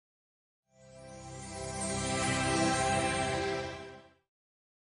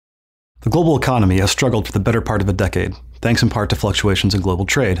The global economy has struggled for the better part of a decade, thanks in part to fluctuations in global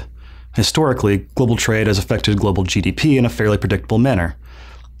trade. Historically, global trade has affected global GDP in a fairly predictable manner.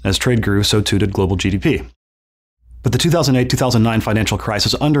 As trade grew, so too did global GDP. But the 2008-2009 financial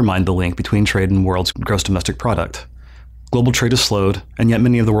crisis undermined the link between trade and the world's gross domestic product. Global trade has slowed, and yet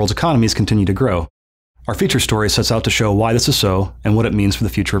many of the world's economies continue to grow. Our feature story sets out to show why this is so and what it means for the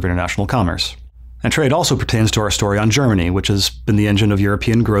future of international commerce. And trade also pertains to our story on Germany, which has been the engine of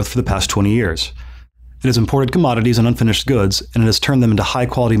European growth for the past 20 years. It has imported commodities and unfinished goods, and it has turned them into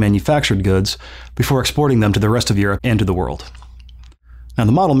high-quality manufactured goods before exporting them to the rest of Europe and to the world. Now,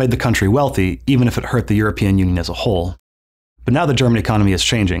 the model made the country wealthy, even if it hurt the European Union as a whole. But now the German economy is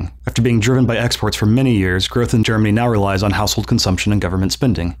changing. After being driven by exports for many years, growth in Germany now relies on household consumption and government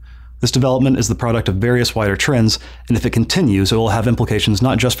spending. This development is the product of various wider trends, and if it continues, it will have implications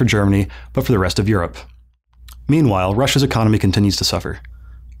not just for Germany, but for the rest of Europe. Meanwhile, Russia's economy continues to suffer.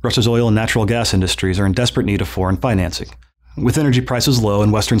 Russia's oil and natural gas industries are in desperate need of foreign financing. With energy prices low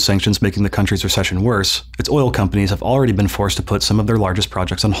and Western sanctions making the country's recession worse, its oil companies have already been forced to put some of their largest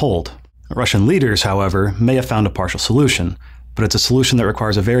projects on hold. Russian leaders, however, may have found a partial solution, but it's a solution that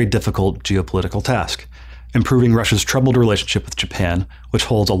requires a very difficult geopolitical task: improving Russia's troubled relationship with Japan, which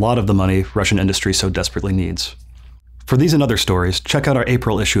holds a lot of the money Russian industry so desperately needs. For these and other stories, check out our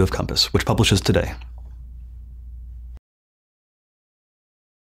April issue of Compass, which publishes today.